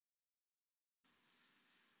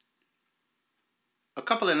A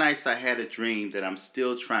couple of nights I had a dream that I'm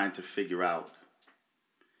still trying to figure out.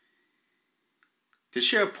 To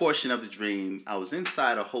share a portion of the dream, I was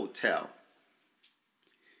inside a hotel.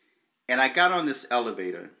 And I got on this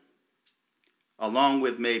elevator along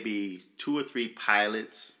with maybe 2 or 3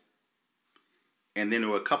 pilots. And then there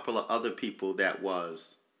were a couple of other people that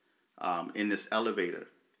was in this elevator.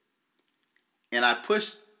 And I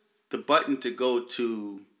pushed the button to go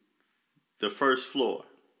to the first floor.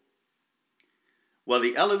 Well,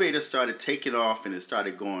 the elevator started taking off and it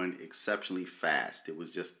started going exceptionally fast. It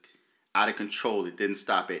was just out of control. It didn't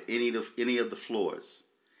stop at any of the floors.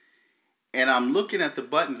 And I'm looking at the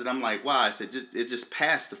buttons and I'm like, wow, I said, it just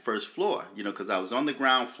passed the first floor, because I was on the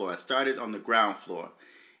ground floor. I started on the ground floor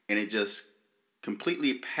and it just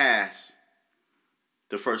completely passed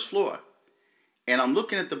the first floor. And I'm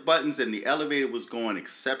looking at the buttons and the elevator was going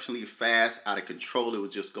exceptionally fast, out of control. It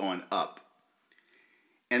was just going up.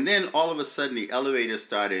 And then all of a sudden the elevator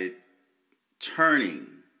started turning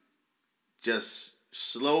just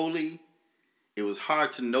slowly. It was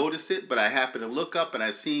hard to notice it, but I happened to look up and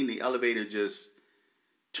I seen the elevator just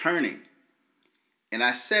turning. And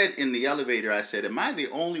I said in the elevator, I said, am I the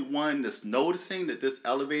only one that's noticing that this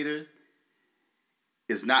elevator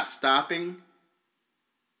is not stopping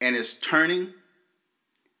and is turning?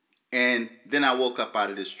 And then I woke up out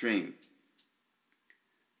of this dream.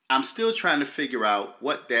 I'm still trying to figure out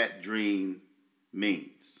what that dream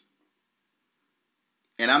means.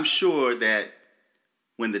 And I'm sure that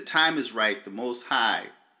when the time is right, the Most High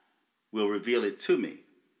will reveal it to me.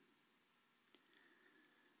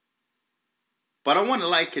 But I want to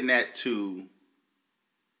liken that to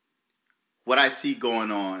what I see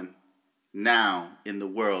going on now in the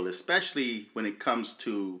world, especially when it comes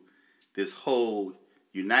to this whole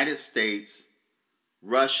United States,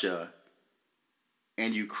 Russia,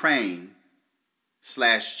 and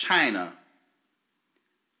Ukraine/China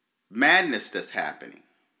madness that's happening.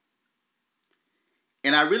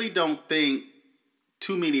 And I really don't think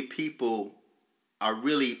too many people are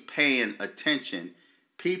really paying attention.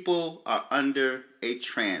 People are under a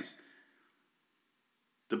trance.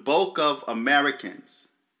 The bulk of Americans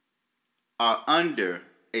are under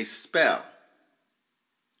a spell.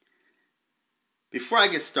 Before I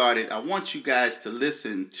get started, I want you guys to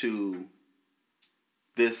listen to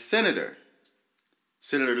this Senator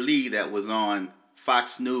Lee, that was on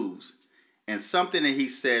Fox News, and something that he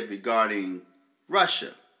said regarding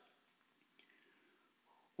Russia.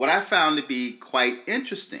 What I found to be quite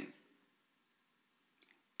interesting.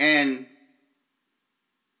 And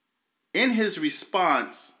in his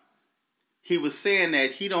response, he was saying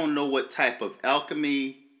that he don't know what type of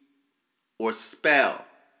alchemy or spell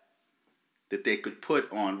that they could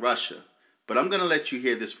put on Russia. But I'm going to let you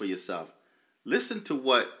hear this for yourself. Listen to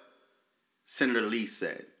what Senator Lee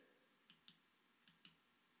said.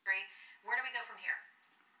 Where do we go from here?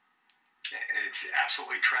 It's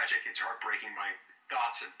absolutely tragic. It's heartbreaking. My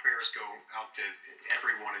thoughts and prayers go out to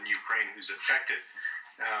everyone in Ukraine who's affected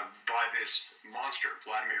by this monster,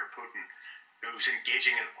 Vladimir Putin, who's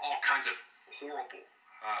engaging in all kinds of horrible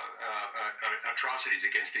atrocities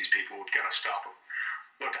against these people. We've got to stop them.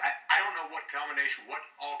 Look, I don't know what combination, what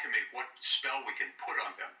alchemy, what spell we can put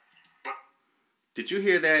on them. But did you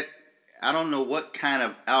hear that? I don't know what kind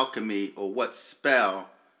of alchemy or what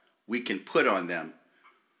spell we can put on them.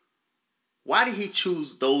 Why did he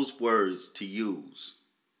choose those words to use?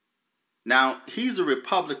 Now, he's a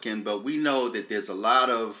Republican, but we know that there's a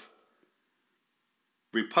lot of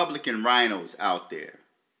Republican rhinos out there.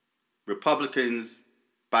 Republicans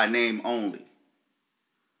by name only.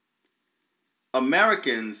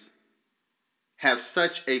 Americans have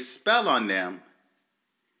such a spell on them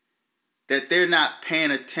that they're not paying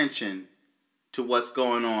attention to what's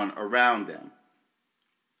going on around them.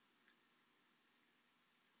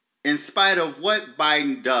 In spite of what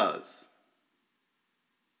Biden does,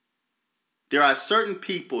 there are certain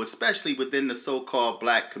people, especially within the so-called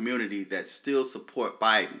black community, that still support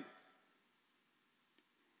Biden.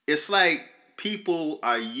 It's like people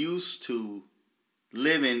are used to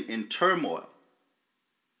living in turmoil.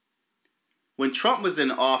 When Trump was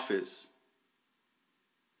in office,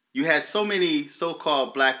 you had so many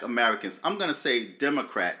so-called black Americans, I'm going to say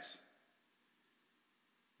Democrats,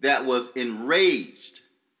 that was enraged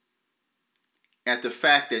at the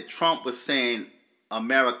fact that Trump was saying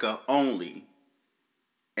America only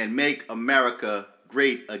and make America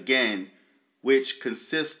great again, which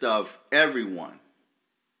consists of everyone.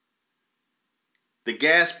 The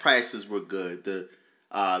gas prices were good.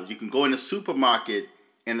 You can go in the supermarket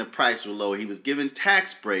and the price was low. He was giving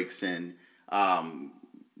tax breaks, and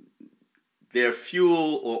they're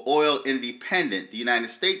fuel or oil independent, the United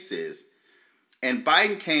States is. And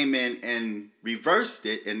Biden came in and reversed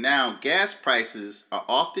it, and now gas prices are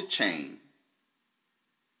off the chain.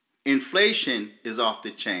 Inflation is off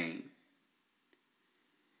the chain.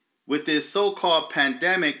 With this so-called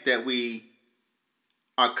pandemic that we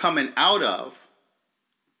are coming out of,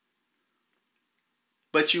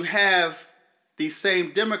 but you have these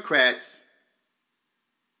same Democrats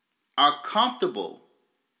are comfortable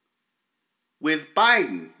with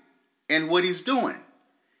Biden and what he's doing.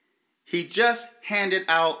 He just handed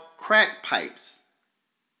out crack pipes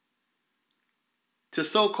to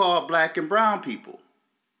so-called black and brown people.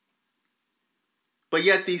 But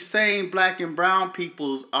yet these same black and brown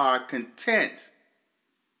peoples are content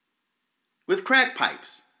with crack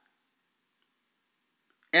pipes.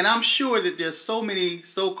 And I'm sure that there's so many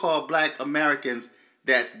so-called black Americans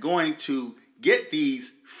that's going to get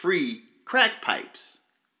these free crack pipes.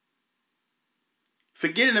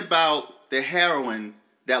 Forgetting about the heroin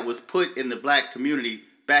that was put in the black community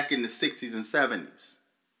back in the 60s and 70s.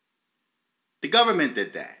 The government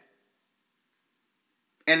did that.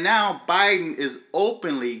 And now Biden is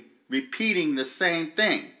openly repeating the same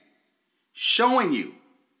thing, showing you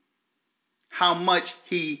how much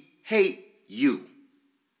he hates you,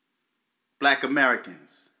 black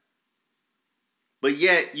Americans. But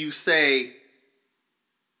yet you say,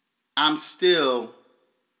 I'm still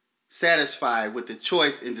satisfied with the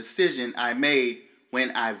choice and decision I made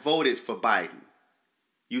when I voted for Biden.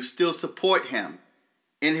 You still support him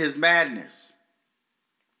in his madness.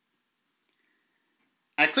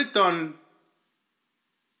 I clicked on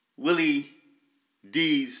Willie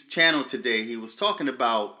D's channel today. He was talking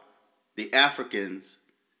about the Africans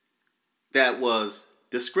that was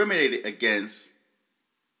discriminated against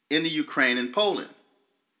in the Ukraine and Poland.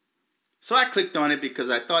 So I clicked on it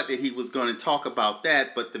because I thought that he was going to talk about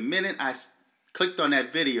that. But the minute I clicked on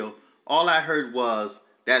that video, all I heard was,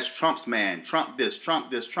 that's Trump's man. Trump this,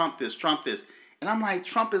 Trump this, Trump this, Trump this. And I'm like,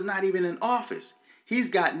 Trump is not even in office.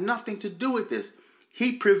 He's got nothing to do with this.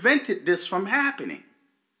 He prevented this from happening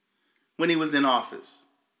when he was in office.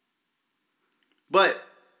 But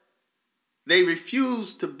they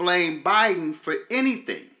refused to blame Biden for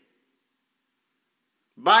anything.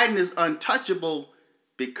 Biden is untouchable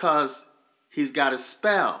because he's got a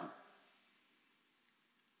spell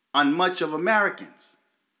on much of Americans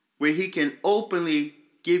where he can openly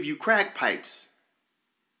give you crack pipes.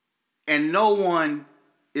 And no one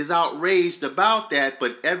is outraged about that,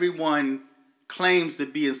 but everyone claims to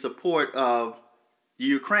be in support of the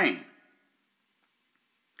Ukraine.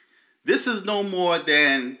 This is no more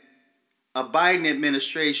than a Biden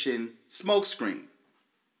administration smokescreen.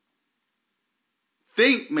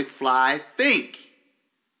 Think, Mcfly, think.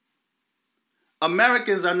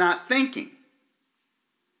 Americans are not thinking.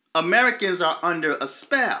 Americans are under a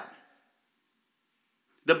spell.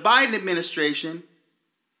 The Biden administration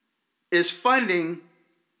is funding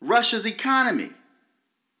Russia's economy.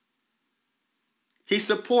 He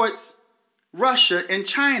supports Russia and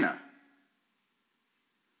China.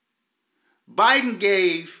 Biden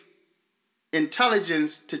gave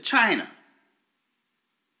intelligence to China.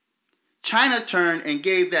 China turned and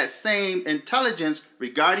gave that same intelligence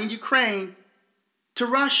regarding Ukraine to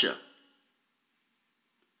Russia.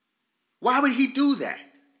 Why would he do that?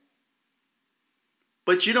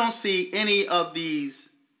 But you don't see any of these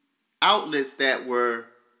outlets that were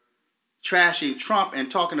trashing Trump and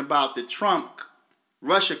talking about the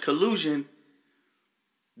Trump-Russia collusion.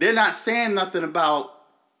 They're not saying nothing about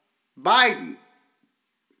Biden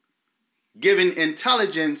giving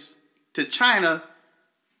intelligence to China,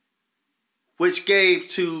 which gave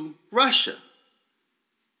to Russia.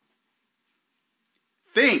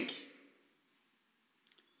 Think.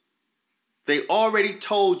 They already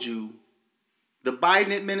told you, the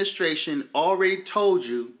Biden administration already told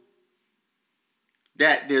you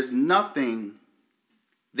that there's nothing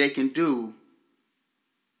they can do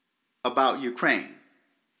about Ukraine.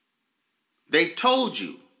 They told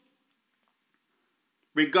you,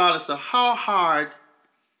 regardless of how hard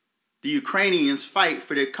the Ukrainians fight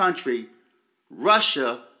for their country,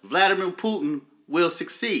 Russia, Vladimir Putin will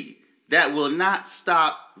succeed. That will not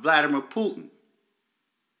stop Vladimir Putin.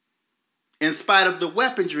 In spite of the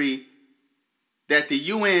weaponry that the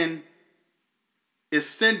UN is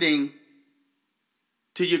sending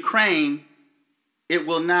to Ukraine, it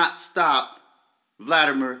will not stop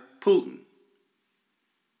Vladimir Putin.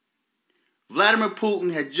 Vladimir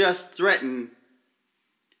Putin had just threatened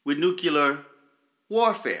with nuclear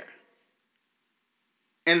warfare.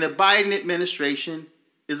 And the Biden administration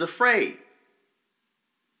is afraid.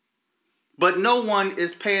 But no one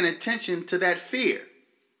is paying attention to that fear.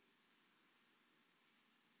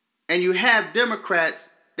 And you have Democrats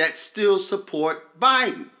that still support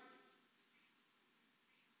Biden.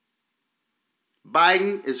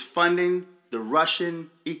 Biden is funding the Russian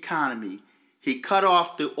economy. He cut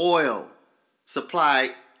off the oil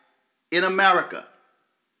supply in America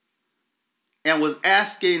and was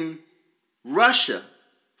asking Russia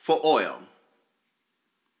for oil.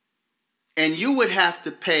 And you would have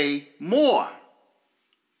to pay more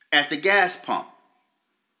at the gas pump.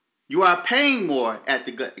 You are paying more at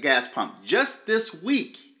the gas pump. Just this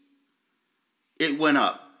week, it went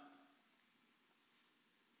up.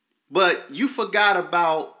 But you forgot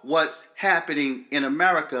about what's happening in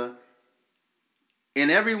America, and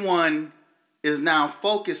everyone is now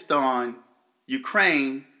focused on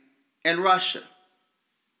Ukraine and Russia.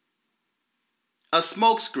 A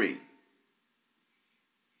smokescreen.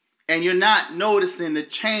 And you're not noticing the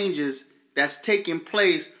changes that's taking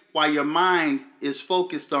place while your mind is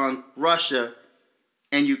focused on Russia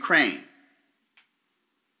and Ukraine.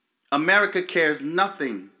 America cares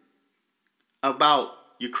nothing about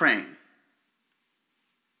Ukraine.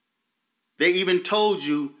 They even told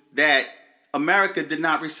you that America did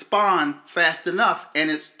not respond fast enough, and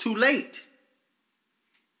it's too late.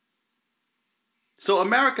 So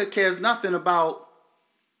America cares nothing about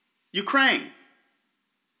Ukraine.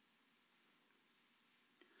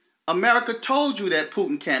 America told you that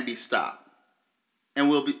Putin can't be stopped and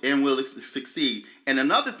will succeed. And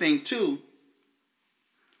another thing too,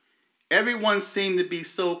 everyone seemed to be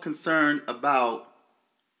so concerned about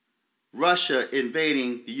Russia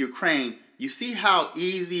invading the Ukraine. You see how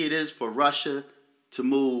easy it is for Russia to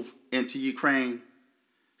move into Ukraine,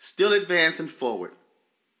 still advancing forward.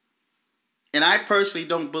 And I personally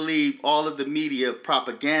don't believe all of the media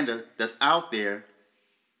propaganda that's out there.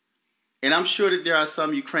 And I'm sure that there are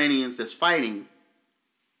some Ukrainians that's fighting,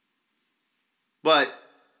 but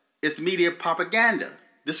it's media propaganda.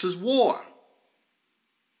 This is war.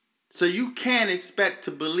 So you can't expect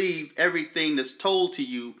to believe everything that's told to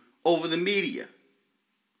you over the media.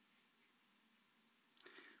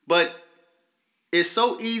 But it's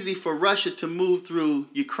so easy for Russia to move through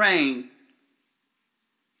Ukraine,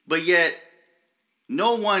 but yet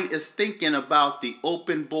no one is thinking about the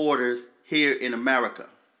open borders here in America.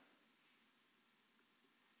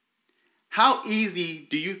 How easy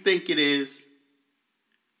do you think it is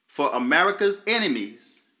for America's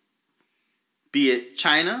enemies, be it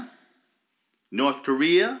China, North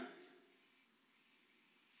Korea,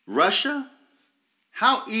 Russia?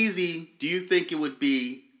 How easy do you think it would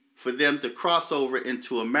be for them to cross over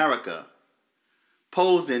into America,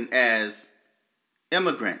 posing as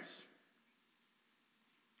immigrants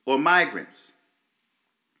or migrants?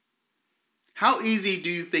 How easy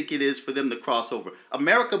do you think it is for them to cross over?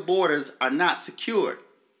 American borders are not secured.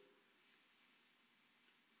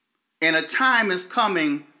 And a time is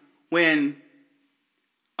coming when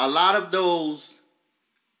a lot of those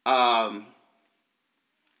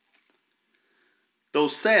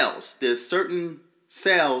cells, there's certain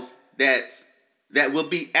cells that will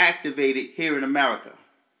be activated here in America.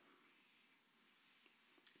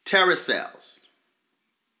 Terror cells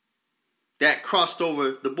that crossed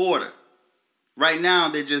over the border. Right now,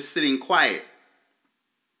 they're just sitting quiet.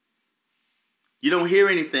 You don't hear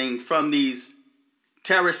anything from these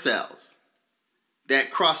terror cells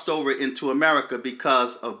that crossed over into America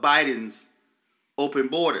because of Biden's open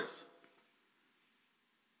borders.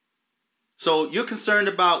 So you're concerned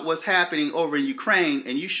about what's happening over in Ukraine,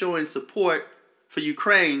 and you showing support for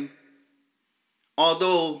Ukraine,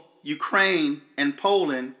 although Ukraine and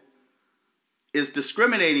Poland is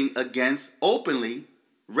discriminating against, openly,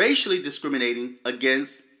 racially discriminating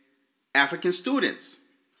against African students.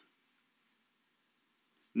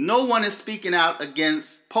 No one is speaking out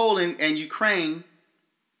against Poland and Ukraine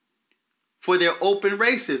for their open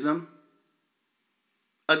racism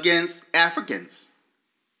against Africans.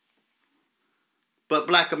 But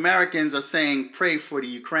Black Americans are saying, pray for the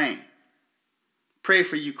Ukraine. Pray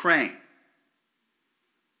for Ukraine.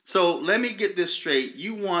 So let me get this straight.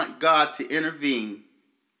 You want God to intervene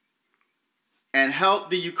and help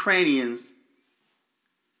the Ukrainians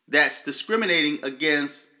that's discriminating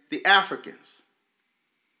against the Africans,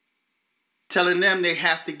 telling them they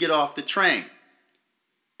have to get off the train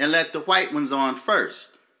and let the white ones on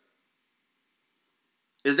first.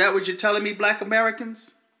 Is that what you're telling me, Black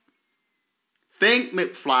Americans? Think,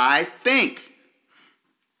 Mcfly, think.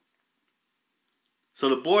 So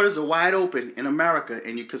the borders are wide open in America,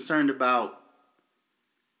 and you're concerned about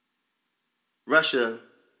Russia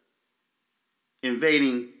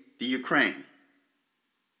invading the Ukraine.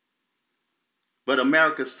 But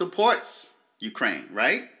America supports Ukraine,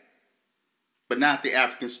 right? But not the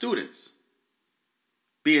African students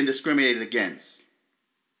being discriminated against.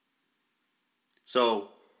 So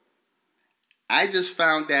I just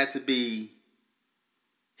found that to be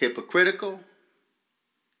hypocritical,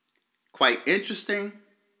 quite interesting,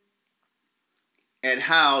 at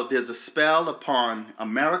how there's a spell upon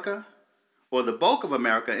America, or the bulk of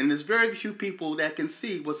America, and there's very few people that can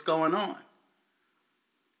see what's going on.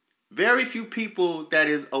 Very few people that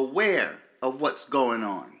is aware of what's going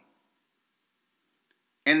on.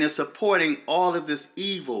 And they're supporting all of this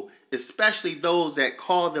evil, especially those that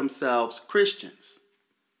call themselves Christians.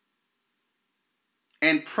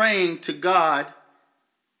 And praying to God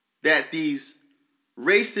that these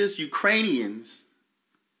racist Ukrainians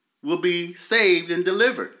will be saved and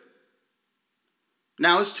delivered.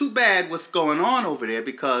 Now, it's too bad what's going on over there,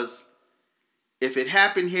 because if it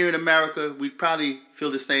happened here in America, we'd probably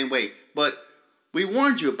feel the same way. But we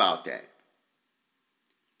warned you about that.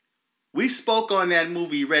 We spoke on that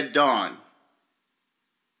movie Red Dawn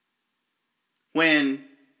when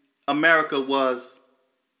America was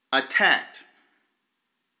attacked.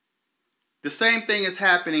 The same thing is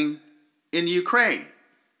happening in Ukraine.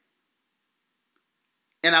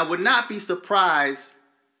 And I would not be surprised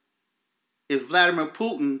if Vladimir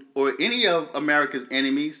Putin or any of America's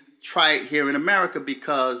enemies try it here in America,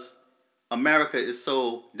 because America is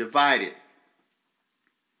so divided.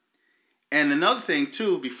 And another thing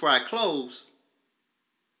too, before I close,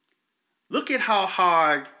 look at how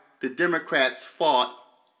hard the Democrats fought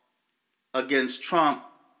against Trump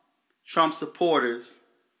supporters,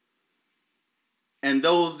 and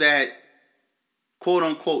those that quote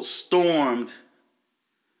unquote stormed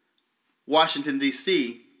Washington,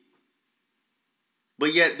 D.C.,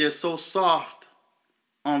 but yet they're so soft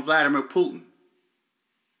on Vladimir Putin.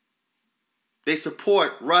 They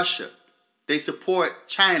support Russia. They support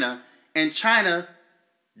China. And China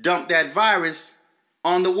dumped that virus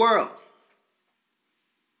on the world.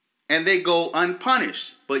 And they go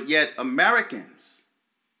unpunished. But yet Americans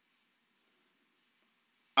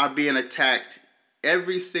are being attacked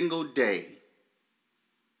every single day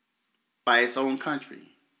by its own country.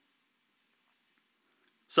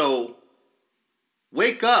 So,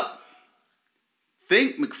 wake up.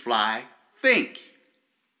 Think, Mcfly. Think.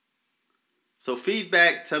 So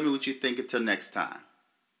feedback, tell me what you think until next time.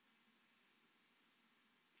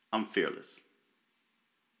 I'm fearless.